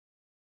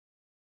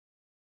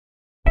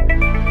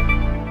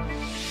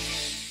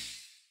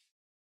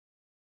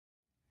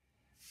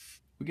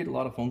We get a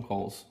lot of phone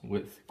calls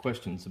with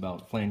questions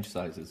about flange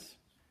sizes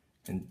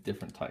and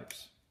different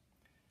types.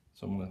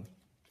 So I'm going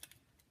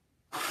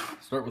to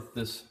start with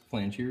this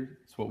flange here.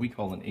 It's what we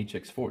call an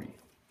HX40.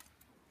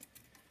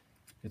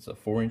 It's a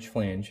 4-inch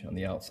flange on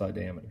the outside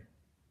diameter.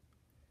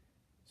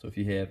 So if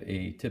you have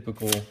a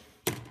typical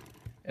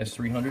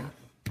S300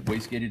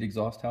 wastegated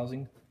exhaust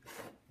housing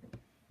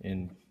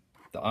and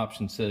the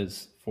option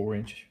says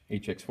 4-inch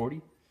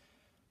HX40,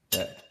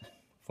 that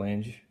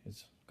flange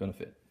is going to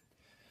fit.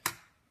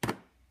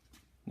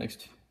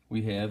 Next,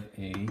 we have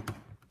a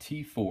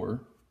T4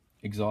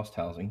 exhaust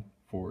housing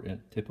for a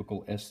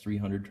typical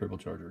S300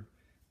 turbocharger,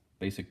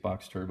 basic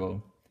box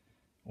turbo,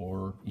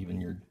 or even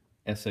your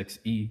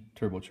SXE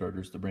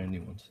turbochargers, the brand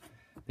new ones.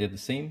 They have the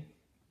same,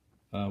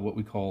 what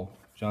we call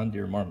John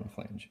Deere Marmon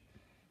flange.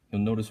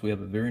 You'll notice we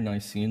have a very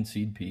nice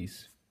CNC'd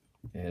piece.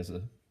 It has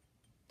a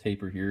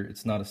taper here.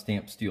 It's not a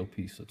stamped steel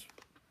piece. It's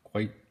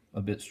quite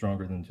a bit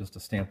stronger than just a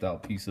stamped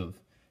out piece of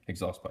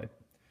exhaust pipe.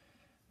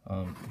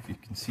 If you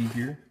can see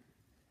here,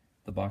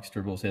 the box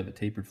turbos have a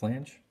tapered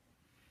flange,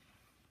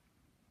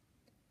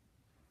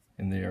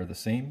 and they are the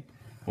same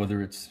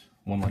whether it's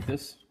one like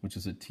this, which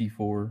is a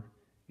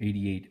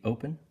T488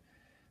 open,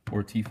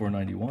 or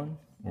T491,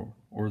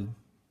 or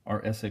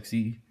our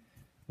SXE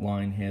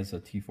line has a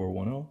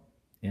T410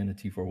 and a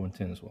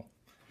T4110 as well.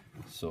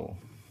 So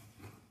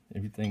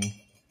everything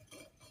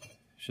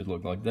should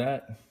look like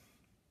that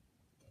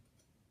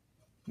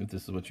if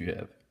this is what you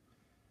have.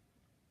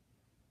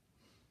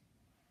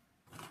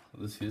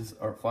 So this is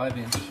our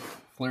 5-inch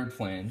flared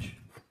flange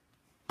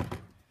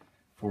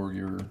for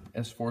your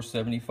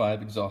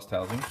S475 exhaust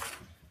housing.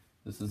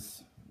 This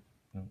is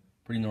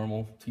pretty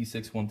normal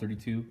T6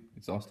 132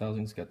 exhaust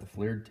housing. It's got the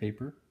flared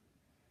taper,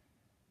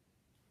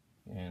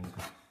 and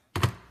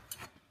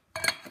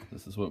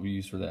this is what we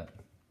use for that.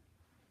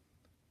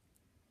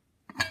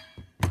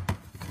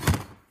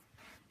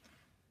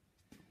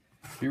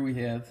 Here we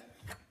have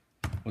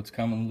what's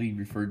commonly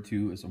referred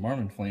to as a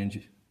Marmon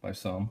flange by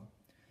some.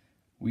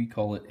 We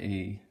call it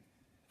a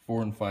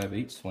 4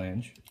 5/8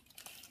 flange.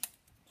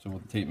 So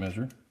with the tape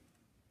measure,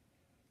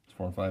 it's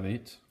 4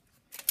 5/8.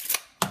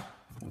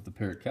 With the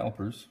pair of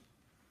calipers,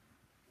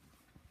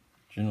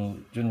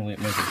 generally it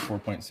measures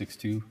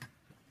 4.62.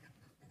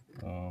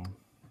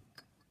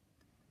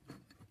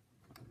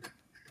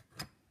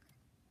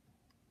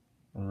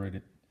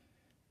 Right,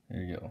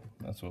 there you go.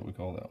 That's what we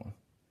call that one.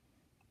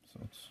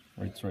 So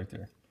it's right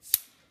there.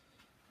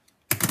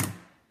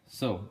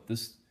 So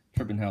this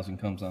turbine housing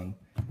comes on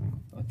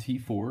a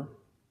T4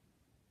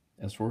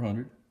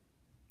 S400.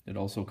 It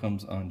also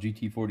comes on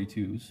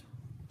GT42s,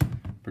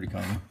 pretty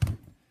common.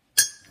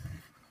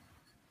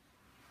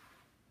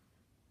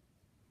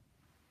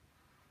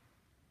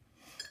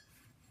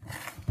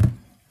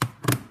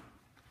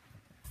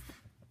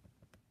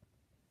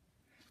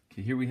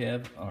 Okay, here we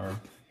have our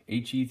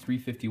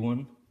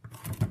HE351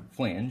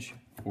 flange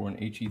for an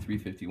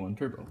HE351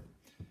 turbo.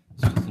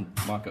 It's just a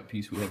mock-up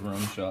piece we have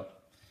around the shop.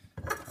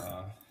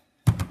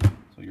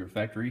 So your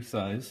factory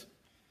size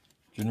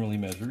generally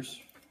measures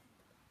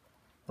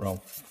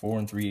around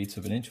 4 3/8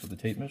 of an inch with a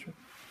tape measure,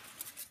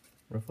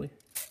 roughly,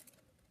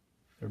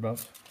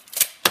 thereabouts.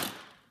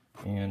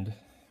 And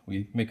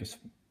we make a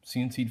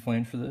CNC'd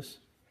flange for this.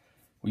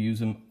 We use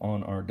them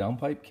on our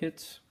downpipe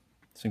kits,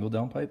 single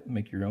downpipe,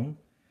 make your own,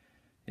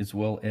 as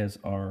well as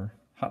our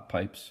hot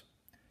pipes.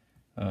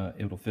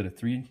 It'll fit a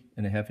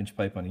 3.5-inch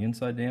pipe on the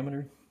inside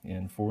diameter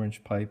and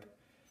 4-inch pipe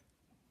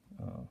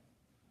on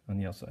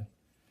the outside.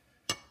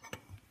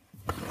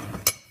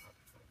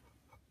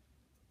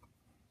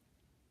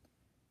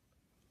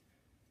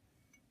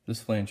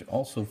 This flange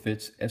also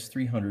fits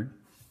S300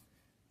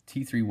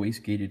 T3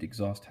 wastegated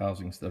exhaust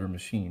housings that are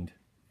machined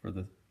for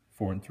the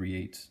 4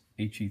 3/8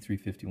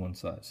 HE351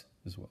 size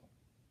as well.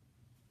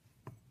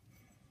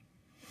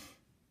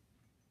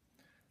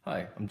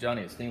 Hi, I'm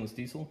Johnny at Stainless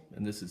Diesel,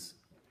 and this is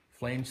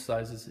Flange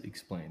Sizes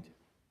Explained.